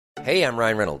Hey, I'm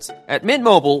Ryan Reynolds. At Mint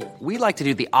Mobile, we like to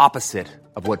do the opposite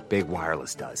of what Big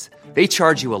Wireless does. They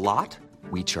charge you a lot,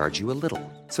 we charge you a little.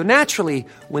 So naturally,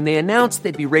 when they announced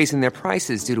they'd be raising their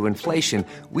prices due to inflation,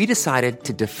 we decided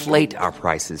to deflate our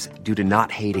prices due to not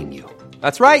hating you.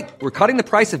 That's right. We're cutting the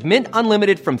price of Mint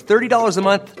Unlimited from $30 a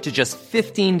month to just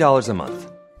 $15 a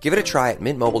month. Give it a try at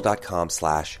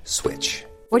mintmobile.com/switch.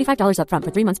 $45 up front for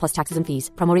 3 months plus taxes and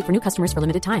fees. Promo rate for new customers for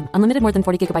limited time. Unlimited more than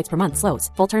 40 gigabytes per month. Slows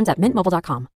full terms at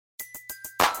mintmobile.com.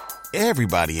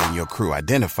 Everybody in your crew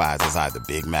identifies as either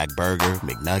Big Mac Burger,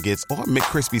 McNuggets, or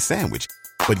McCrispy Sandwich.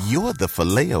 But you're the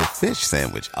Filet-O-Fish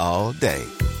Sandwich all day.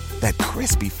 That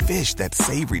crispy fish, that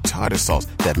savory tartar sauce,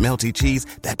 that melty cheese,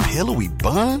 that pillowy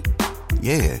bun.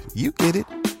 Yeah, you get it.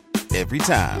 Every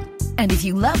time. And if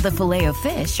you love the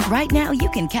Filet-O-Fish, right now you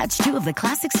can catch two of the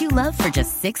classics you love for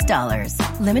just $6.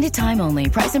 Limited time only.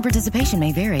 Price and participation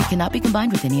may vary. Cannot be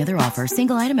combined with any other offer.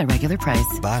 Single item at regular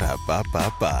price.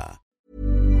 Ba-da-ba-ba-ba.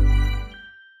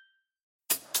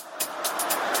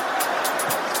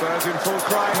 Spurs in full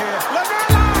cry here.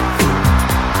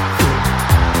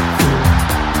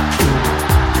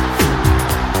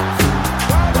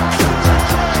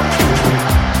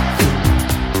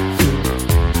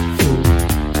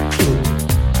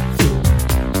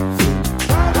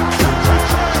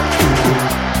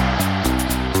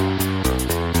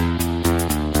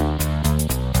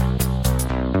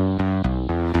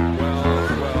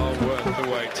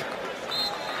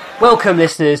 Welcome,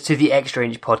 listeners, to the Extra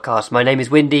Inch podcast. My name is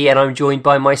Windy, and I'm joined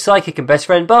by my psychic and best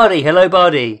friend, Bardi. Hello,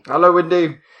 Bardi. Hello,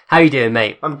 Windy. How you doing,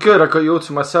 mate? I'm good. I got you all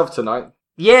to myself tonight.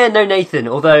 Yeah, no Nathan,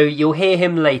 although you'll hear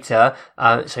him later.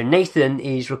 So Nathan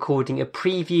is recording a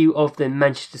preview of the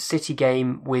Manchester City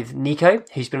game with Nico,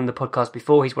 who's been on the podcast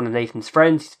before. He's one of Nathan's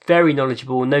friends. He's very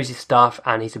knowledgeable, knows his stuff,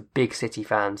 and he's a big City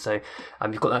fan. So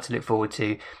you've got that to look forward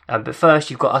to. But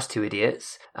first, you've got us two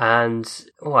idiots. And,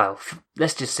 well,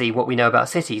 let's just see what we know about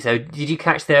City. So did you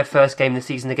catch their first game of the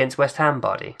season against West Ham,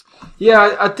 Bardi?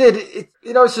 Yeah, I did.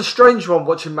 It's a strange one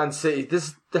watching Man City.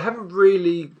 They haven't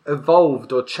really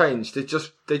evolved or changed. They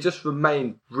just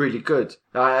remain really good.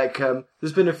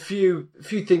 There's been a few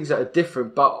things that are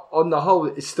different, but on the whole,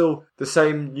 it's still the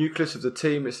same nucleus of the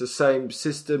team. It's the same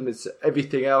system. It's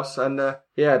everything else, and they're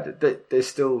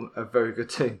still a very good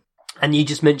team. And you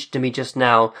just mentioned to me just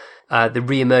now the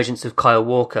re-emergence of Kyle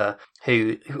Walker,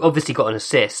 who obviously got an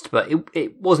assist, but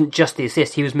it wasn't just the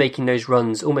assist. He was making those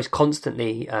runs almost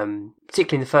constantly,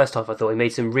 particularly in the first half. I thought he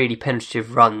made some really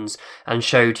penetrative runs and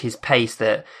showed his pace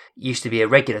that used to be a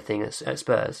regular thing at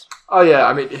Spurs. Oh yeah,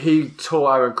 I mean, he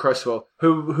taught Aaron Cresswell,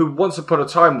 who once upon a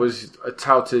time was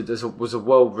touted as a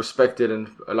well-respected and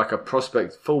like a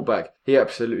prospect fullback. He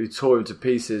absolutely tore him to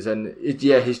pieces, and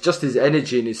his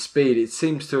energy and his speed, it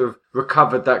seems to have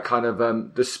recovered that kind of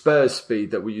the Spurs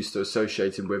speed that we used to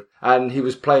associate him with. And he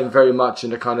was playing very much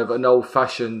in a kind of an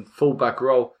old-fashioned fullback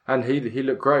role, and he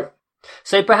looked great.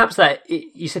 So perhaps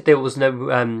you said there was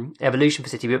no evolution for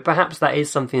City, but perhaps that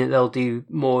is something that they'll do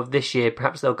more of this year.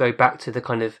 Perhaps they'll go back to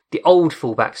the old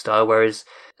fullback style, whereas,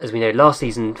 as we know, last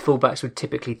season, fullbacks would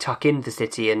typically tuck into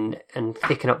City and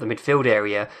thicken up the midfield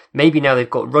area. Maybe now they've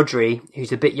got Rodri,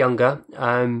 who's a bit younger.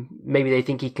 Maybe they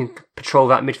think he can patrol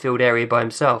that midfield area by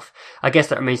himself. I guess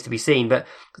that remains to be seen. But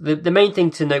the main thing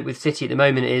to note with City at the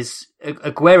moment is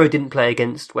Aguero didn't play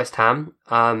against West Ham.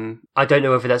 I don't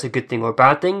know whether that's a good thing or a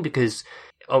bad thing, because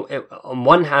on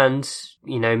one hand,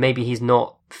 maybe he's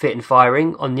not fit and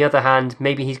firing. On the other hand,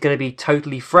 maybe he's going to be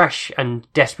totally fresh and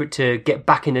desperate to get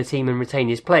back in the team and retain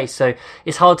his place. So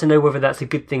it's hard to know whether that's a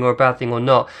good thing or a bad thing or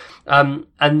not. And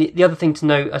the other thing to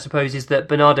note, I suppose, is that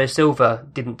Bernardo Silva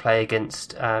didn't play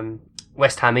against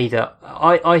West Ham either.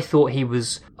 I thought he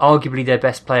was arguably their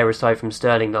best player aside from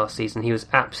Sterling last season. He was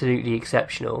absolutely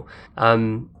exceptional.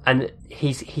 And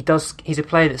he's a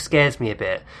player that scares me a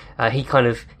bit. He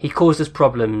caused us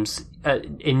problems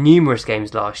in numerous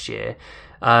games last year.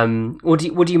 What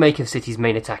do you make of City's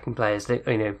main attacking players?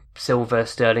 Silva,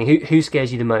 Sterling. Who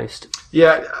scares you the most?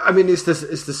 Yeah, I mean it's the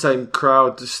same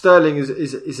crowd. Sterling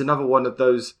is another one of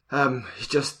those. He's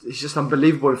just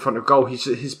unbelievable in front of goal.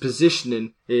 His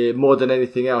positioning more than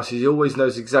anything else. He always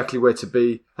knows exactly where to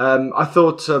be. I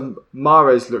thought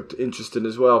Mahrez looked interesting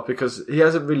as well, because he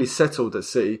hasn't really settled at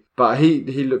City, but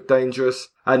he looked dangerous.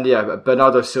 And yeah,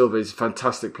 Bernardo Silva is a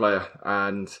fantastic player,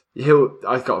 and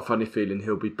I've got a funny feeling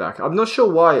he'll be back. I'm not sure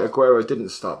why Aguero didn't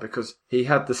start, because he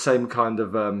had the same kind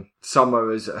of summer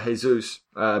as Jesus.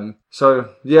 So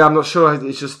yeah, I'm not sure.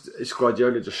 It's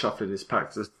Guardiola just shuffling his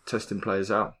pack, just testing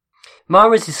players out.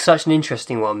 Mahrez is such an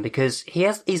interesting one because he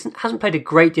hasn't played a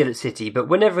great deal at City, but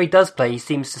whenever he does play, he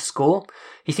seems to score.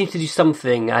 He seems to do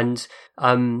something, and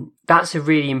that's a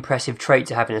really impressive trait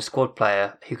to have in a squad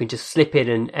player who can just slip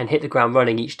in and hit the ground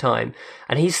running each time.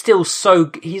 And he's still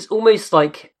he's almost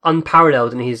like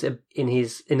unparalleled in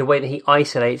the way that he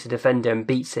isolates a defender and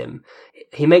beats him.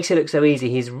 He makes it look so easy.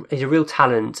 He's a real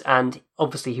talent, and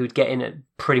obviously he would get in at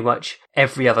pretty much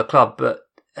every other club, but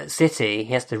at City,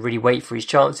 he has to really wait for his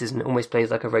chances and almost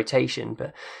plays like a rotation.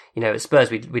 But, at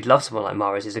Spurs, we'd love someone like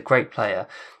Mahrez. He's a great player.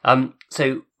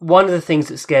 So one of the things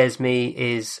that scares me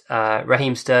is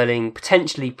Raheem Sterling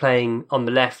potentially playing on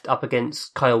the left up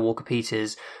against Kyle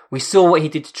Walker-Peters. We saw what he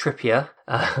did to Trippier.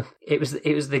 It was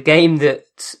the game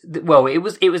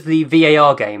it was the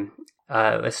VAR game.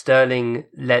 Sterling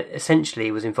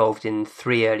essentially was involved in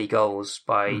 3 early goals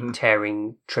by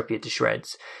tearing Trippier to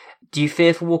shreds. Do you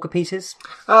fear for Walker-Peters?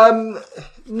 No,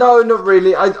 not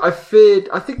really. I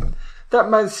think that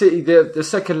Man City, the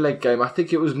second leg game, I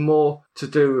think it was more to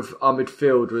do with our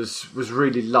midfield was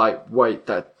really lightweight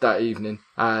that evening.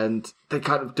 And they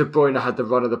kind of, De Bruyne had the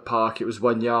run of the park. It was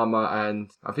Wanyama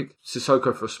and I think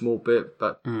Sissoko for a small bit.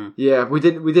 But yeah, we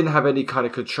didn't have any kind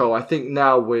of control. I think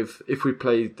now if we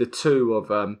play the two of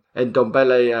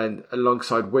Ndombele and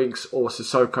alongside Winks or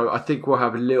Sissoko, I think we'll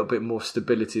have a little bit more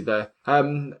stability there.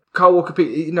 Kyle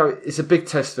Walker-Peters, it's a big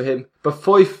test for him. But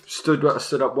Foyth stood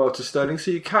up well to Sterling,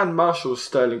 so you can marshal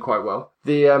Sterling quite well.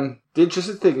 The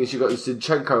interesting thing is you've got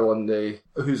Zinchenko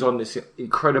who's on this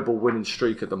incredible winning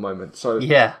streak at the moment. So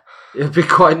yeah, it'd be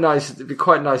quite nice. It'd be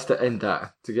quite nice to end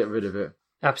that, to get rid of it.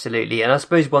 Absolutely. And I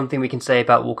suppose one thing we can say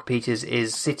about Walker-Peters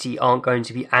is City aren't going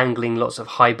to be angling lots of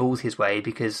high balls his way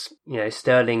because,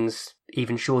 Sterling's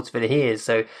even shorter than he is.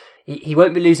 So he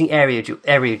won't be losing area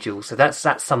duels. So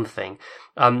that's something.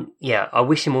 I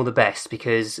wish him all the best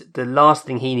because the last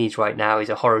thing he needs right now is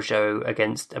a horror show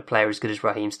against a player as good as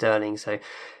Raheem Sterling. So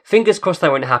fingers crossed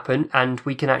that won't happen and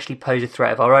we can actually pose a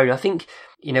threat of our own. I think,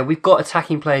 we've got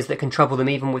attacking players that can trouble them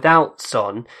even without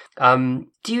Son. Do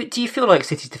you feel like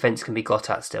City's defence can be got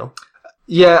at still?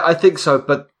 Yeah, I think so,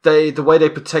 but the way they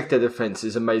protect their defence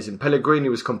is amazing. Pellegrini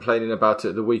was complaining about it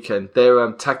at the weekend.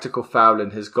 Their tactical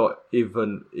fouling has got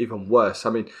even worse.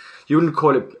 I mean, you wouldn't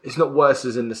call it's not worse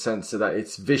as in the sense that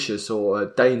it's vicious or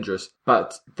dangerous,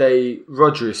 but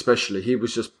Rodri especially, he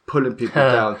was just pulling people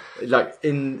down, like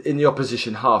in the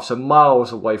opposition half, so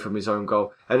miles away from his own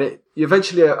goal. And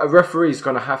eventually a referee is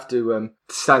going to have to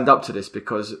stand up to this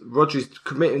because Rodri's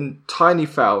committing tiny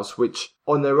fouls, which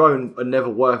on their own are never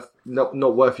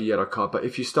not worth a yellow card. But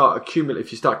if you start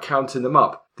counting them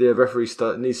up, the referee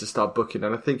needs to start booking.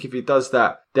 And I think if he does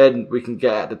that, then we can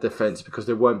get at the defence because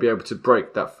they won't be able to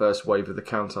break that first wave of the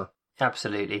counter.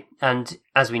 Absolutely. And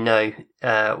as we know,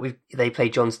 they play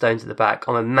John Stones at the back.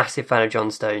 I'm a massive fan of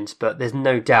John Stones, but there's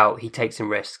no doubt he takes some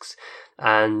risks.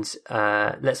 And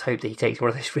let's hope that he takes one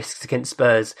of those risks against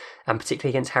Spurs, and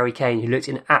particularly against Harry Kane, who looked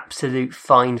an absolute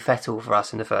fine fettle for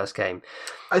us in the first game.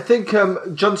 I think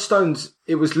John Stones,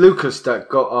 it was Lucas that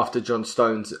got after John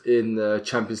Stones in the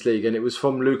Champions League, and it was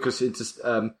from Lucas into,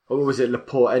 or was it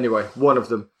Laporte anyway, one of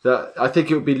them. That I think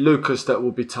it would be Lucas that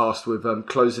will be tasked with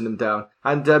closing them down.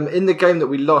 And in the game that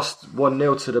we lost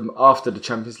 1-0 to them after the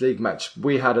Champions League match,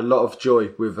 we had a lot of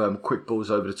joy with quick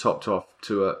balls over the top to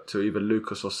either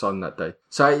Lucas or Son that day.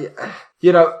 So,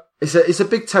 it's a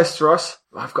big test for us.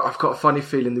 I've got a funny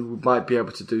feeling that we might be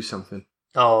able to do something.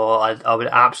 Oh, I would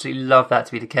absolutely love that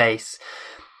to be the case.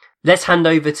 Let's hand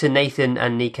over to Nathan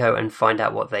and Nico and find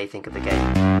out what they think of the game.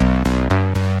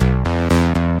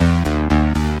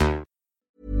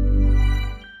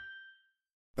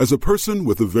 As a person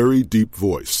with a very deep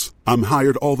voice, I'm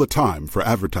hired all the time for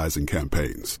advertising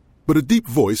campaigns. But a deep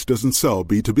voice doesn't sell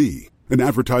B2B, and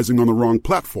advertising on the wrong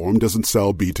platform doesn't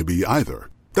sell B2B either.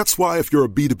 That's why if you're a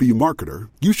B2B marketer,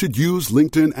 you should use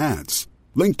LinkedIn ads.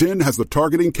 LinkedIn has the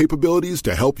targeting capabilities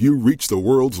to help you reach the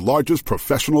world's largest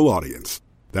professional audience.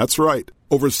 That's right,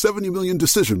 over 70 million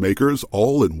decision makers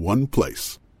all in one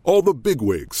place. All the big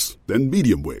wigs, then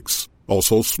medium wigs,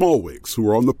 also small wigs who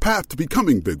are on the path to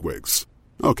becoming big wigs.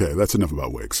 Okay, that's enough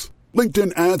about wigs.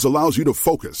 LinkedIn ads allows you to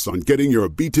focus on getting your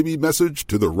B2B message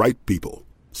to the right people.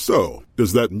 So,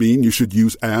 does that mean you should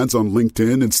use ads on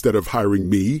LinkedIn instead of hiring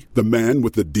me, the man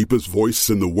with the deepest voice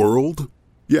in the world?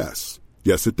 Yes.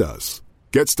 Yes, it does.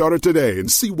 Get started today and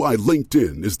see why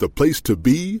LinkedIn is the place to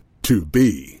be to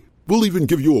be. We'll even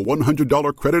give you a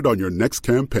 $100 credit on your next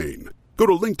campaign. Go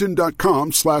to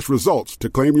linkedin.com/results to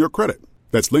claim your credit.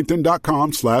 That's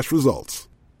linkedin.com/results.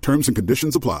 Terms and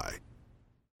conditions apply.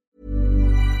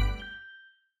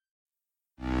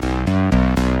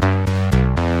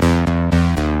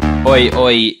 Oi,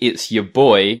 oi, it's your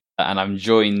boy. and I'm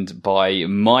joined by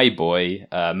my boy,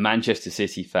 Manchester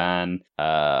City fan,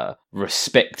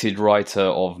 respected writer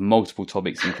of multiple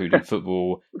topics, including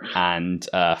football, and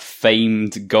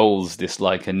famed goals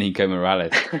disliker, Nico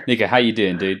Morales. Nico, how you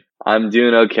doing, dude? I'm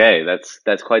doing okay.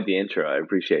 That's quite the intro. I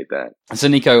appreciate that. So,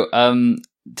 Nico,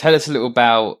 tell us a little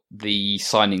about the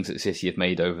signings that City have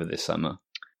made over this summer.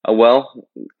 Well,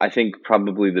 I think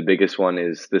probably the biggest one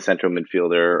is the central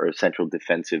midfielder or central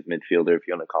defensive midfielder, if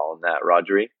you want to call him that,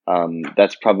 Rodri.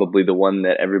 That's probably the one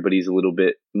that everybody's a little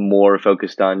bit more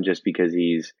focused on just because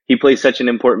he plays such an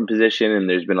important position, and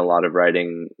there's been a lot of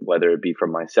writing, whether it be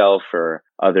from myself or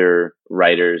other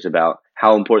writers, about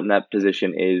how important that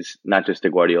position is, not just to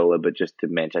Guardiola, but just to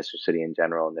Manchester City in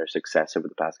general and their success over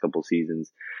the past couple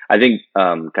seasons. I think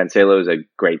Cancelo is a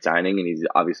great signing, and he's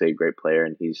obviously a great player,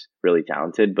 and he's really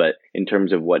talented. But in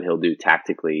terms of what he'll do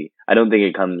tactically, I don't think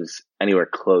it comes anywhere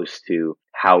close to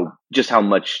how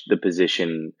much the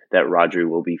position that Rodri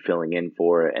will be filling in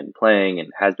for and playing and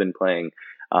has been playing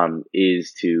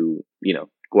is to,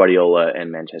 Guardiola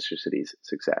and Manchester City's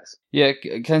success. Yeah,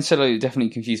 Cancelo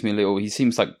definitely confused me a little. He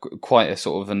seems like quite a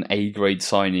sort of an A-grade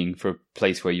signing for a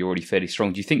place where you're already fairly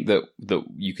strong. Do you think that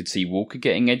you could see Walker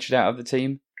getting edged out of the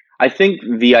team? I think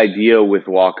the idea with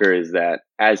Walker is that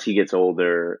as he gets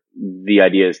older, the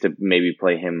idea is to maybe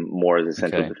play him more as a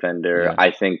central defender. Yeah.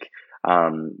 I think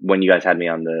when you guys had me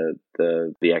on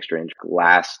the extra inch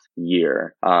last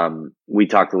year, we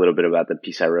talked a little bit about the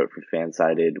piece I wrote for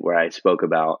Fansided, where I spoke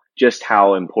about just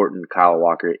how important Kyle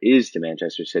Walker is to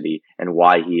Manchester City and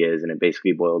why he is. And it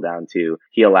basically boiled down to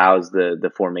he allows the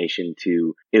formation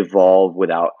to evolve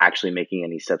without actually making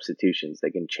any substitutions. They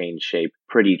can change shape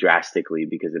pretty drastically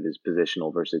because of his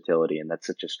positional versatility. And that's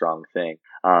such a strong thing.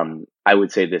 I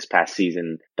would say this past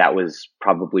season, that was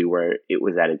probably where it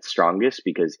was at its strongest,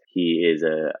 because he is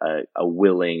a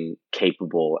willing,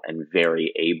 capable, and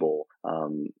very able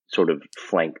sort of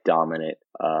flank dominant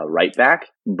right back.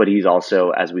 But he's also,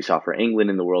 as we saw for England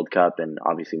in the World Cup and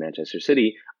obviously Manchester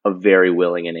City, a very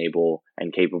willing and able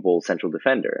and capable central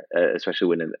defender,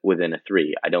 especially within a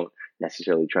three. I don't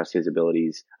necessarily trust his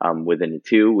abilities within a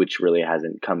two, which really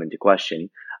hasn't come into question.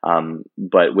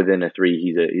 But within a three,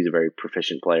 he's a very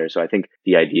proficient player. So I think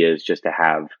the idea is just to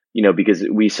have, because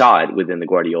we saw it within the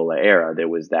Guardiola era. There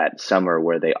was that summer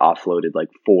where they offloaded like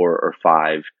 4 or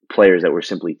 5 players that were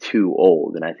simply too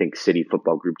old. And I think City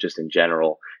Football Group, just in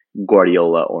general,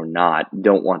 Guardiola or not,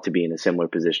 don't want to be in a similar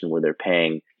position where they're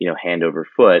paying, hand over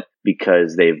foot,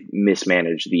 because they've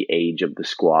mismanaged the age of the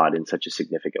squad in such a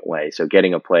significant way. So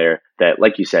getting a player that,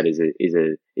 like you said,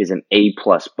 is an A+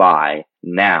 buy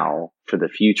now for the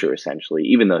future, essentially,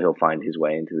 even though he'll find his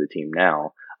way into the team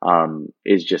now,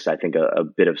 is just, I think, a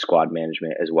bit of squad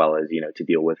management, as well as, to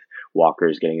deal with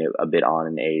Walker's getting a bit on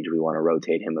in age. We want to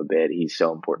rotate him a bit. He's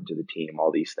so important to the team,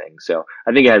 all these things. So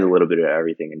I think it has a little bit of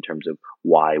everything in terms of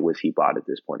why was he bought at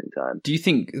this point in time. Do you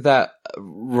think that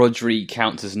Rodri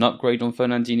counts as an upgrade on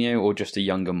Fernandinho or just a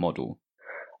younger model?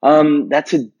 I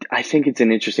think it's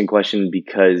an interesting question,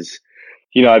 because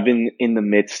I've been in the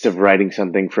midst of writing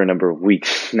something for a number of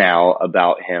weeks now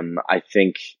about him. I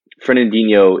think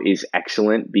Fernandinho is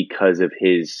excellent because of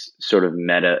his sort of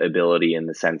meta ability, in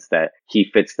the sense that he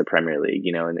fits the Premier League,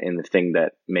 and the thing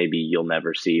that maybe you'll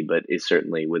never see, but is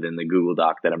certainly within the Google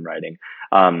Doc that I'm writing.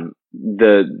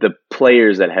 The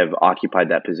players that have occupied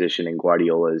that position in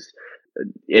Guardiola's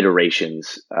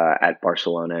iterations at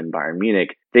Barcelona and Bayern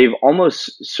Munich, they've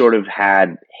almost sort of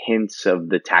had hints of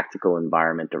the tactical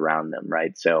environment around them,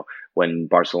 right? So when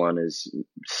Barcelona's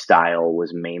style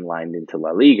was mainlined into La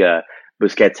Liga,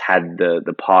 Busquets had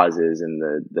the pauses and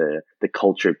the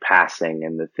cultured passing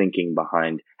and the thinking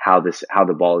behind how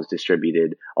the ball is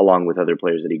distributed, along with other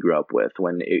players that he grew up with.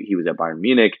 When he was at Bayern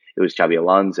Munich, it was Xabi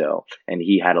Alonso, and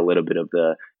he had a little bit of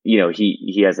the,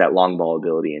 he has that long ball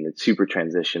ability, and it's super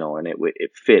transitional, and it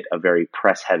fit a very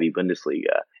press heavy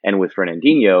Bundesliga. And with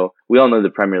Fernandinho, we all know the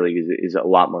Premier League is a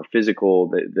lot more physical.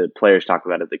 The players talk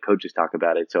about it, the coaches talk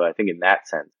about it. So I think in that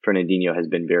sense, Fernandinho has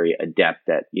been very adept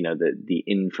at, the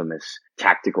infamous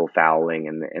tactical fouling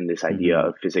and this idea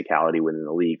of physicality within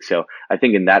the league. So I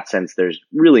think in that sense, there's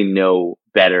really no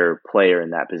better player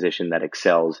in that position that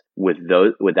excels with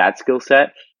that skill set.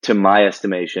 To my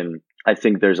estimation, I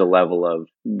think there's a level of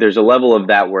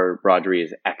that where Rodri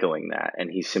is echoing that,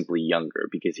 and he's simply younger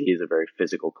because he is a very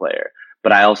physical player.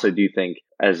 But I also do think,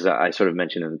 as I sort of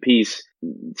mentioned in the piece,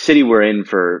 City were in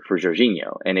for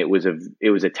Jorginho, and it was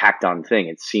a tacked on thing.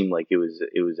 It seemed like it was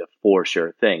a for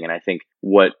sure thing. And I think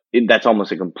that's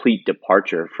almost a complete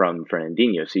departure from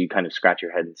Fernandinho. So you kind of scratch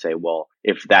your head and say, well,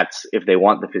 if they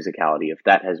want the physicality, if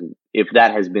that has if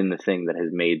that has been the thing that has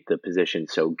made the position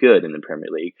so good in the Premier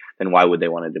League, then why would they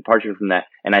want a departure from that?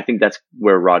 And I think that's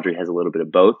where Rodri has a little bit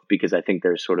of both, because I think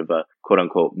there's sort of a quote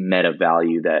unquote meta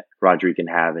value that Rodri can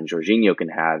have and Jorginho can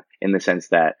have, in the sense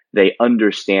that they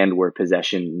understand where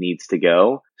possession needs to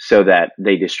go so that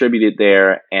they distribute it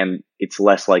there, and it's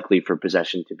less likely for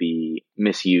possession to be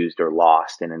misused or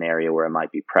lost in an area where it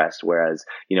might be pressed. Whereas,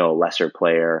 a lesser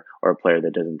player or a player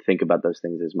that doesn't think about those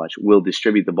things as much will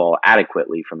distribute the ball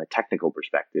adequately from a technical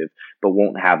perspective, but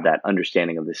won't have that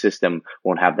understanding of the system,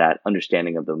 won't have that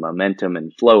understanding of the momentum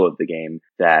and flow of the game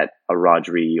that a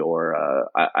Rodri or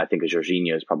I think a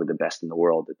Jorginho is probably the best in the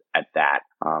world at that,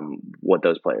 what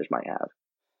those players might have.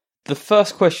 The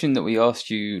first question that we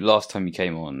asked you last time you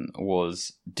came on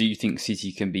was, do you think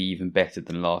City can be even better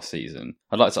than last season?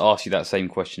 I'd like to ask you that same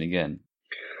question again.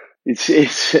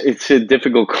 It's a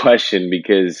difficult question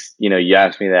because, you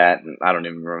asked me that and I don't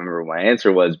even remember what my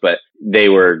answer was, but they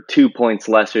were 2 points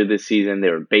lesser this season. They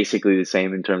were basically the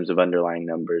same in terms of underlying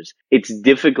numbers. It's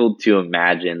difficult to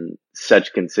imagine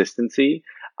such consistency.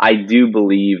 I do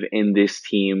believe in this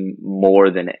team more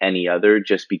than any other,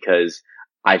 just because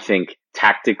I think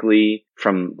tactically,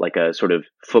 from like a sort of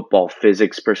football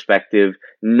physics perspective,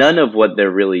 none of what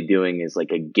they're really doing is like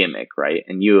a gimmick, right?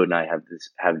 And you and I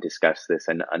have discussed this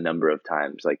a number of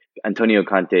times. Like Antonio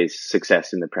Conte's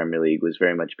success in the Premier League was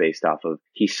very much based off of,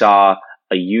 he saw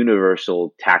a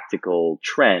universal tactical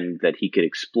trend that he could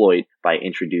exploit by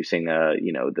introducing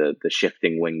the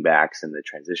shifting wing backs and the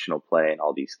transitional play and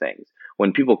all these things.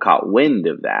 When people caught wind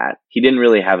of that, he didn't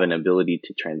really have an ability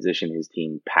to transition his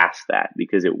team past that,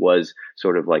 because it was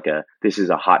sort of like this is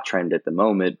a hot trend at the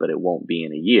moment, but it won't be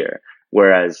in a year.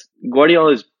 Whereas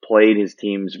Guardiola's played his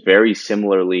teams very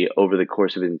similarly over the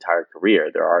course of his entire career.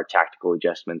 There are tactical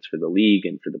adjustments for the league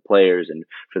and for the players and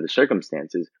for the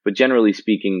circumstances, but generally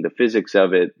speaking, the physics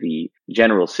of it, the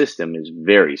general system is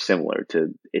very similar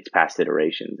to its past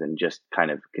iterations and just kind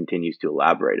of continues to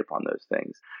elaborate upon those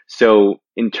things. So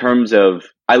in terms of,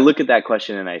 I look at that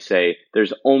question and I say,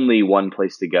 there's only one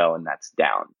place to go, and that's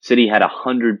down. City had a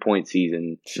 100-point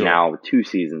season now 2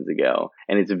 seasons ago,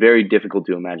 and it's very difficult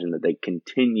to imagine that they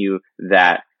continue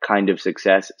that kind of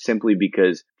success simply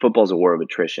because football's a war of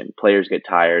attrition. Players get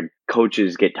tired,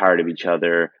 coaches get tired of each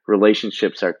other,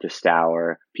 relationships start to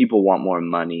sour, people want more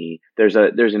money. There's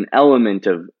an element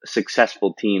of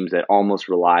successful teams that almost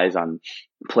relies on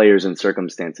players and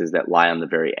circumstances that lie on the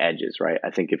very edges, right?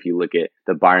 I think if you look at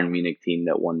the Bayern Munich team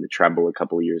that won the treble a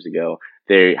couple of years ago,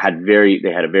 they had a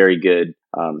very good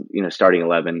starting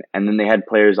 11, and then they had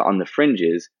players on the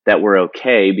fringes that were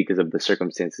okay because of the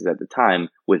circumstances at the time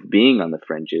with being on the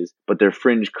fringes, but their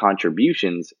fringe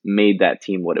contributions made that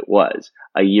team what it was.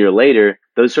 A year later,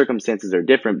 those circumstances are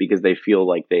different because they feel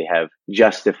like they have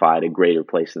justified a greater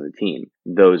place in the team.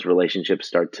 Those relationships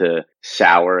start to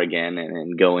sour again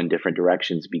and go in different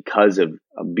directions because of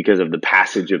the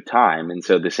passage of time. And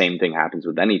so the same thing happens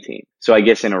with any team. So I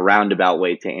guess in a roundabout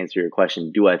way to answer your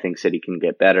question, do I think City can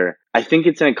get better? I think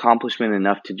it's an accomplishment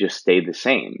enough to just stay the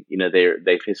same.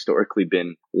 They've historically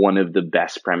been one of the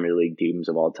best Premier League teams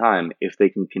of all time. If they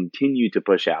can continue to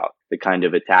push out the kind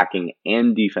of attacking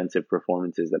and defensive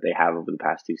performances that they have over the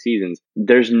past 2 seasons,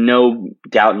 there's no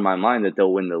doubt in my mind that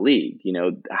they'll win the league.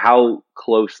 How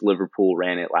close Liverpool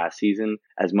ran it last season,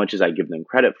 as much as I give them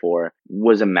credit for,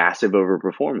 was a massive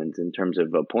overperformance in terms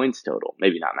of a points total.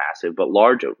 Maybe not massive, but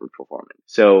large overperformance.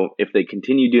 So if they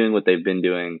continue doing what they've been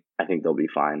doing, I think they'll be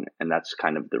fine. And that's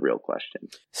kind of the real question.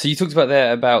 So you talked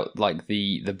about like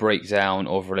the breakdown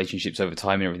of relationships over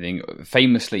time and everything.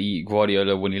 Famously,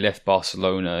 Guardiola, when he left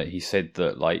Barcelona, he said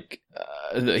that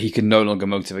that he can no longer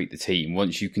motivate the team.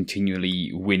 Once you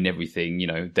continually win everything,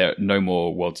 there are no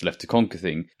more worlds left to conquer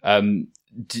thing.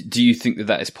 Do you think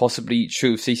that is possibly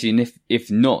true of City? And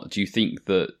if not, do you think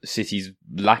that City's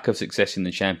lack of success in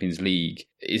the Champions League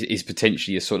is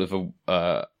potentially a sort of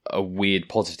a weird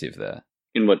positive there?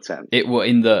 In what sense?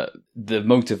 In the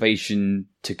motivation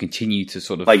to continue to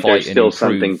sort of like fight still and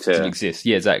something improve to exist.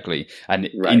 Yeah, exactly. And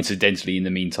right. Incidentally, in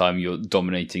the meantime, you're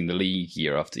dominating the league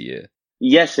year after year.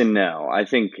 Yes and no. I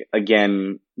think,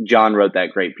 again, John wrote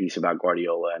that great piece about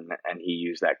Guardiola, and he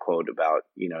used that quote about,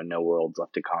 no worlds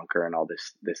left to conquer and all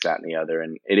this, that, and the other.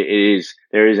 And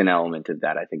there is an element of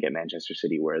that, I think, at Manchester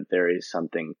City where there is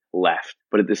something left.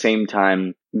 But at the same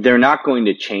time, they're not going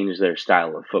to change their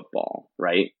style of football,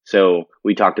 right? So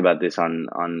we talked about this on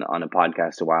a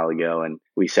podcast a while ago, and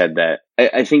we said that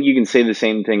I think you can say the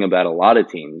same thing about a lot of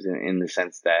teams in the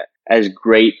sense that as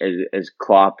great as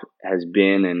Klopp has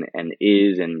been and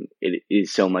it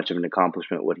is so much of an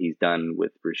accomplishment what he's done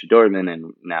with Borussia Dortmund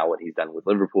and now what he's done with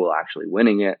Liverpool, actually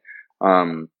winning it.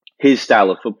 his style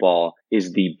of football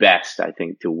is the best, I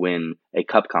think, to win a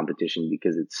cup competition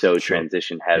because it's so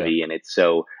transition heavy and it's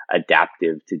so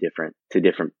adaptive to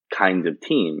different kinds of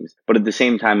teams. But at the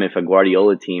same time, if a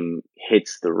Guardiola team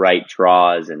hits the right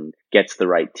draws and gets the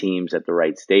right teams at the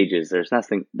right stages,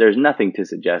 there's nothing to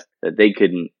suggest that they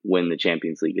couldn't win the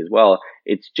Champions League as well.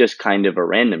 It's just kind of a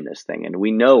randomness thing. And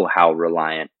we know how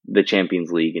reliant the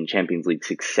Champions League and Champions League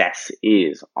success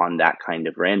is on that kind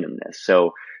of randomness.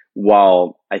 So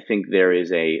while I think there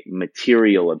is a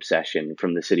material obsession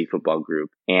from the City Football Group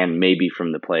and maybe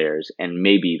from the players and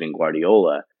maybe even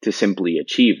Guardiola to simply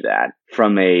achieve that,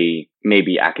 from a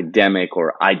maybe academic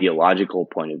or ideological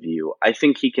point of view, I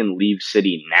think he can leave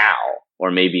City now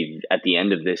or maybe at the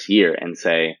end of this year and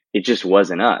say, it just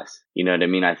wasn't us. You know what I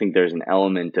mean? I think there's an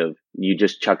element of you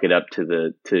just chuck it up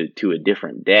to a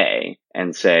different day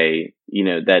and say, you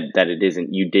know, that it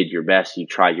isn't, you did your best, you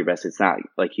tried your best. It's not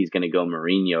like he's going to go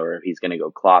Mourinho or he's going to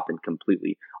go Klopp and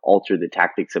completely alter the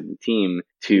tactics of the team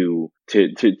to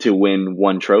win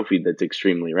one trophy that's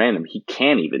extremely random. He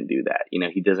can't even do that. You know,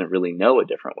 he doesn't really know a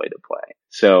different way to play.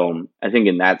 So I think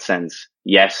in that sense,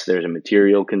 yes, there's a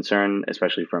material concern,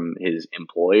 especially from his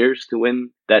employers to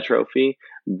win that trophy.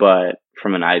 But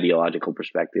from an ideological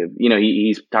perspective, you know,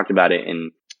 he's talked about it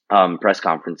in press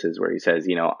conferences where he says,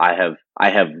 you know, I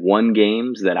have won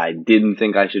games that I didn't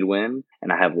think I should win,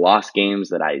 and I have lost games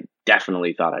that I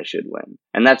definitely thought I should win.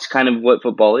 And that's kind of what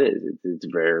football is. It's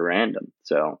very random.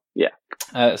 So,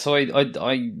 yeah. So I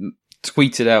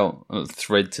tweeted out a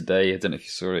thread today, I don't know if you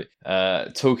saw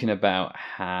it, talking about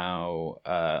how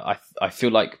I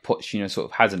feel like Pochettino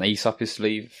sort of has an ace up his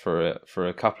sleeve for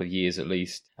a couple of years at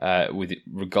least, with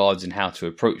regards in how to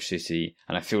approach City,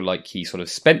 and I feel like he sort of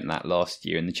spent that last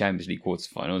year in the Champions League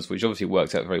quarterfinals, which obviously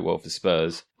worked out very well for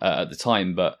Spurs at the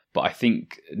time, but I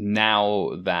think now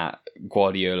that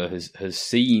Guardiola has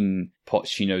seen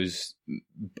Pochettino's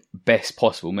best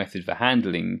possible method for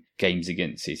handling games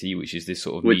against City, which is this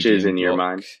sort of which is in block, your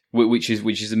mind, which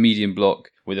is a medium block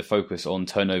with a focus on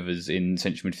turnovers in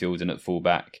central midfield and at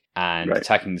fullback and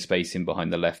attacking the space in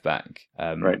behind the left back,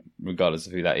 regardless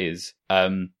of who that is.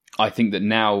 I think that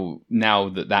now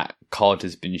that card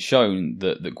has been shown,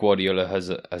 that Guardiola has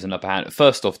an upper hand.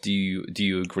 First off, do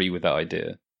you agree with that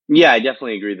idea? Yeah, I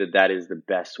definitely agree that is the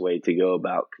best way to go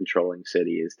about controlling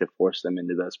City, is to force them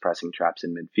into those pressing traps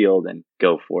in midfield and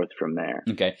go forth from there.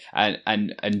 Okay,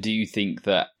 and do you think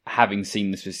that, having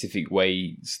seen the specific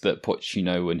ways that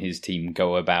Pochettino and his team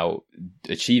go about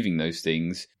achieving those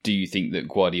things, do you think that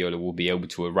Guardiola will be able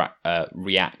to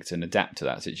react and adapt to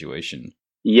that situation?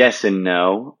 Yes and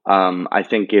no. I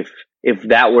think if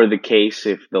that were the case,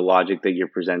 if the logic that you're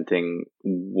presenting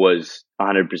was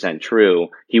 100% true,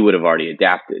 he would have already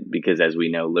adapted, because as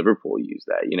we know, Liverpool used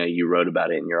that. You know, you wrote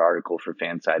about it in your article for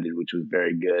Fansided, which was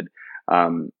very good.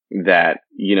 That,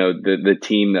 you know, the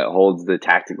team that holds the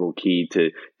tactical key to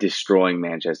destroying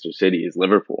Manchester City is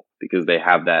Liverpool, because they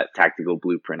have that tactical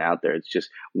blueprint out there. It's just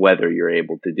whether you're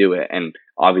able to do it. And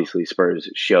obviously Spurs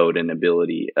showed an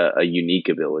ability, a unique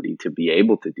ability to be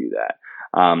able to do that.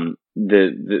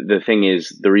 The thing is,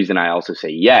 the reason I also say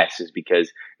yes is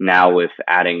because now with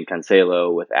adding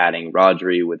Cancelo, with adding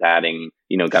Rodri, with adding,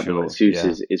 you know, Gabriel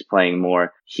Jesus is playing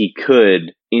more, he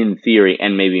could, in theory,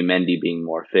 and maybe Mendy being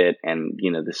more fit and,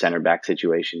 you know, the center back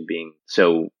situation being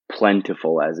so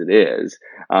plentiful as it is,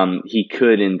 he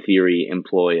could, in theory,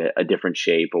 employ a different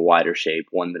shape, a wider shape,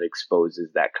 one that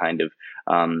exposes that kind of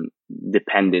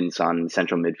dependence on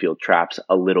central midfield traps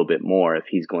a little bit more if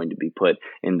he's going to be put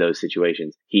in those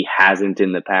situations. He hasn't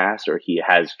in the past, or he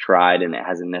has tried and it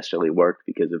hasn't necessarily worked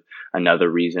because of another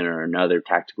reason or another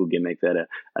tactical gimmick that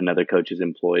another coach has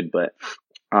employed. But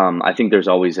I think there's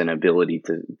always an ability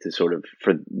to sort of,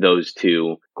 for those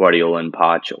two, Guardiola and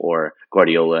Poch, or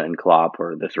Guardiola and Klopp,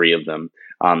 or the three of them,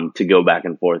 to go back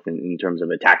and forth in terms of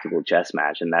a tactical chess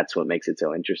match. And that's what makes it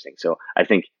so interesting. So I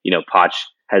think, you know, Poch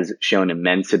has shown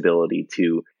immense ability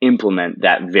to implement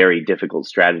that very difficult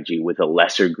strategy with a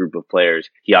lesser group of players.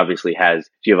 He obviously has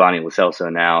Giovanni Lo Celso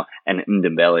now and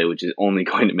Ndombele, which is only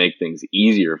going to make things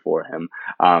easier for him.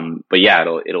 But yeah,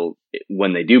 it'll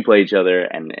when they do play each other,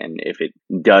 and if it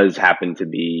does happen to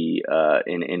be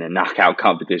in a knockout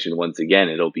competition once again,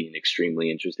 it'll be an extremely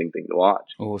interesting thing to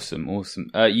watch. Awesome.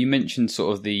 You mentioned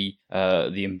sort of the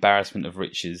embarrassment of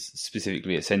riches,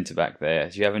 specifically at centre back there.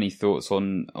 Do you have any thoughts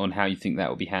on how you think that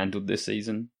will be handled this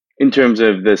season? In terms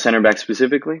of the centre back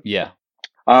specifically? Yeah.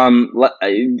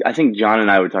 I think John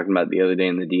and I were talking about it the other day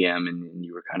in the DM, and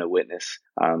you were kind of witness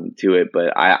to it.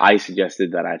 But I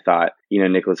suggested that I thought,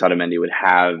 Nicholas Otamendi would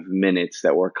have minutes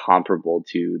that were comparable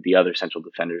to the other central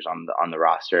defenders on the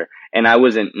roster, and I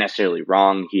wasn't necessarily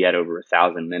wrong. He had over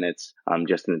 1,000 minutes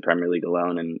just in the Premier League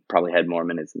alone, and probably had more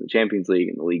minutes in the Champions League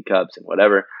and the League Cups and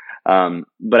whatever.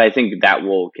 But I think that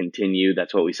will continue.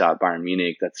 That's what we saw at Bayern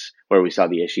Munich. That's where we saw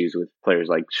the issues with players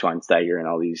like Schweinsteiger and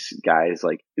all these guys.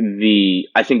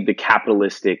 I think the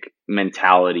capitalistic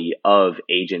mentality of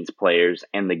agents, players,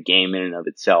 and the game in and of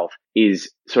itself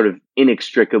is sort of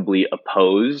inextricably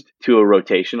opposed to a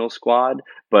rotational squad.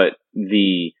 But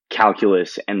the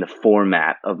calculus and the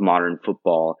format of modern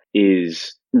football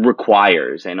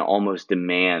requires and almost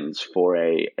demands for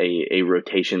a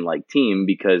rotation-like team,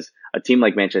 because a team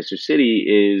like Manchester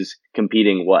City is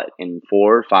competing in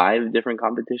 4 or 5 different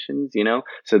competitions,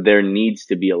 so there needs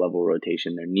to be a level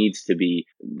rotation.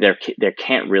 There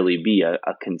can't really be a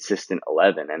consistent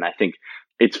 11. And I think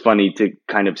it's funny to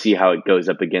kind of see how it goes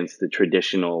up against the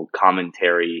traditional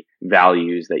commentary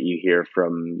values that you hear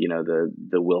from,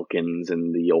 the Wilkins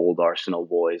and the old Arsenal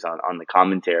boys on the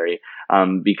commentary,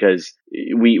 because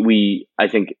we, I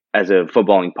think as a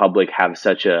footballing public, have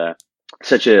such a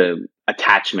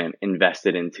attachment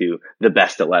invested into the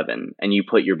best 11, and you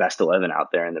put your best 11 out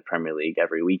there in the Premier League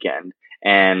every weekend.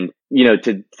 And,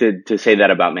 to say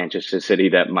that about Manchester City,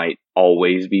 that might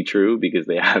always be true because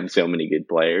they have so many good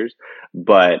players,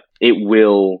 but it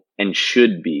will and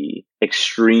should be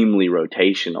extremely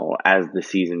rotational as the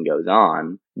season goes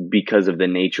on because of the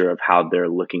nature of how they're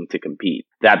looking to compete.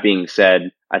 That being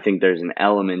said, I think there's an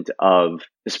element of,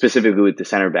 specifically with the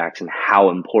center backs and how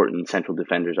important central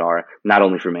defenders are, not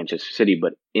only for Manchester City,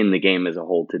 but in the game as a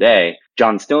whole today.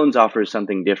 John Stones offers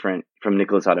something different from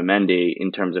Nicholas Otamendi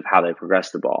in terms of how they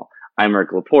progress the ball.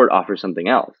 Aymeric Laporte offers something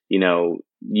else.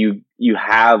 You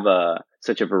have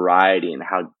such a variety in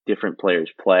how different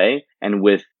players play, and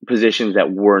with positions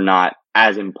that were not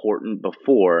as important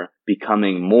before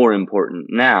becoming more important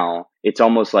now, it's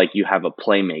almost like you have a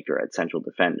playmaker at central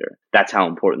defender. That's how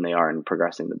important they are in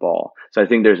progressing the ball. So I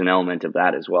think there's an element of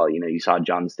that as well. You saw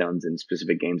John Stones in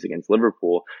specific games against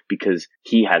Liverpool because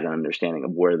he has an understanding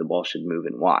of where the ball should move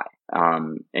and why.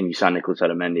 And you saw Nicholas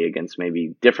Otamendi against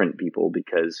maybe different people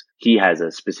because he has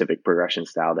a specific progression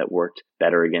style that worked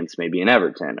better against maybe an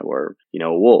Everton or,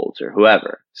 a Wolves or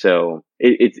whoever. So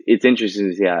it's interesting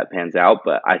to see how it pans out,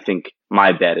 but I think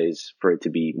my bet is for it to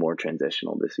be more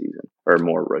transitional this season, or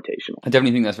more rotational. I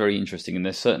definitely think that's very interesting, and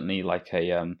there's certainly like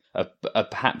a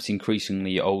perhaps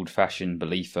increasingly old-fashioned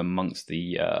belief amongst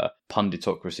the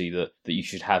punditocracy that you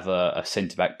should have a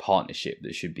centre-back partnership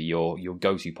that should be your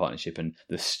go-to partnership, and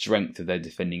the strength of their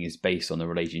defending is based on the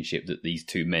relationship that these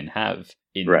two men have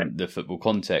in the football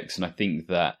context. And I think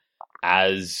that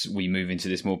as we move into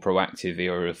this more proactive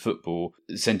era of football,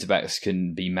 centre-backs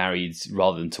can be married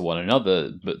rather than to one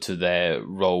another, but to their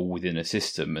role within a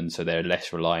system. And so they're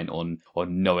less reliant on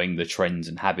knowing the trends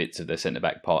and habits of their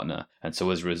centre-back partner. And so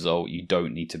as a result, you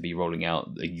don't need to be rolling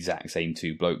out the exact same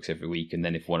 2 blokes every week. And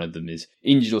then if one of them is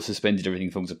injured or suspended, everything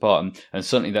falls apart. And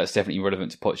certainly that's definitely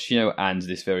relevant to Pochettino and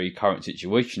this very current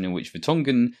situation in which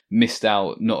Vertonghen missed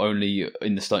out not only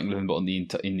in the starting 11, but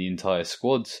in the entire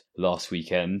squad last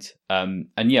weekend. And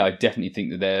yeah, I definitely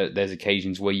think that there's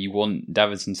occasions where you want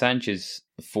Davinson Sanchez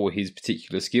for his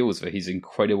particular skills, for his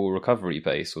incredible recovery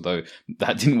pace, although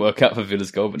that didn't work out for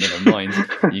Villa's goal, but never mind.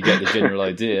 You get the general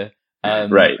idea.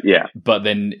 Right, yeah. But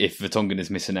then if Vertonghen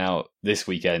is missing out this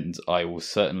weekend, I will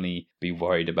certainly be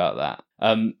worried about that.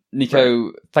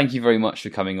 Nico, thank you very much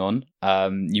for coming on.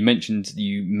 You mentioned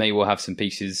you may well have some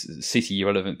pieces,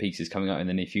 City-relevant pieces coming out in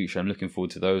the near future. I'm looking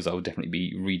forward to those. I will definitely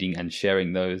be reading and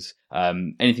sharing those.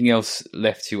 Anything else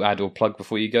left to add or plug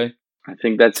before you go? I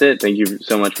think that's it. Thank you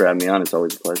so much for having me on. It's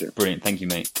always a pleasure. Brilliant. Thank you,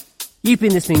 mate. You've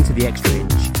been listening to The Extra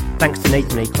Inch. Thanks to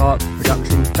Nathan A. Clark for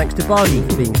production. Thanks to Bardi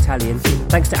for being Italian.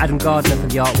 Thanks to Adam Gardner for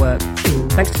the artwork.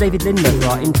 Thanks to David Lindner for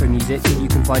our intro music. You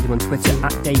can find him on Twitter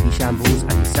 @DavyShambles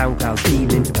and his SoundCloud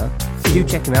DLindner. Do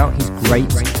check him out. He's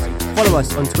great. Follow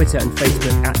us on Twitter and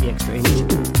Facebook @The Extra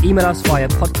Inch. Email us via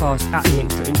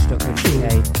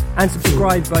podcast@theextrainch.co.uk and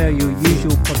subscribe via your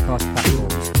usual podcast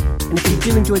platforms. And if you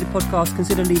do enjoy the podcast,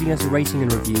 consider leaving us a rating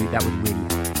and review. That would really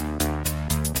help.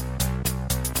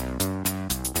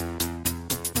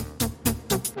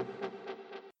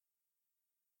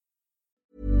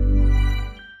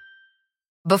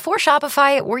 Before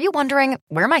Shopify, were you wondering,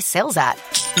 where are my sales at?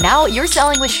 Now you're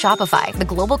selling with Shopify, the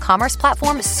global commerce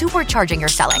platform supercharging your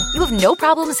selling. You have no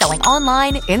problem selling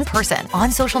online, in person, on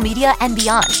social media, and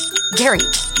beyond. Gary,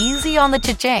 easy on the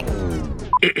cha-ching.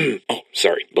 Oh,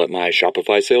 sorry, but my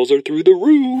Shopify sales are through the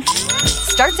roof.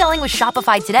 Start selling with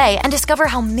Shopify today and discover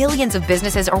how millions of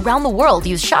businesses around the world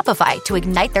use Shopify to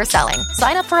ignite their selling.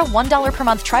 Sign up for a $1 per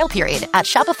month trial period at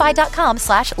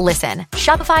shopify.com/listen.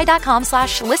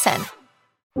 Shopify.com/listen.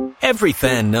 Every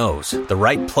fan knows the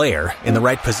right player in the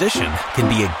right position can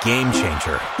be a game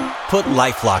changer. Put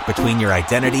LifeLock between your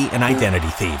identity and identity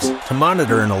thieves to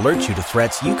monitor and alert you to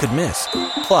threats you could miss.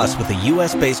 Plus, with a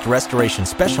U.S.-based restoration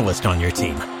specialist on your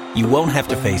team, you won't have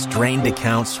to face drained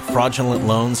accounts, fraudulent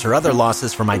loans, or other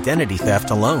losses from identity theft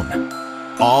alone.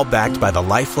 All backed by the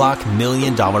LifeLock $1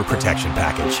 Million Protection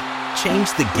Package. Change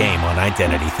the game on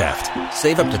identity theft.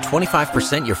 Save up to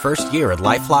 25% your first year at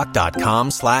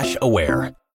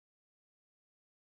LifeLock.com/aware.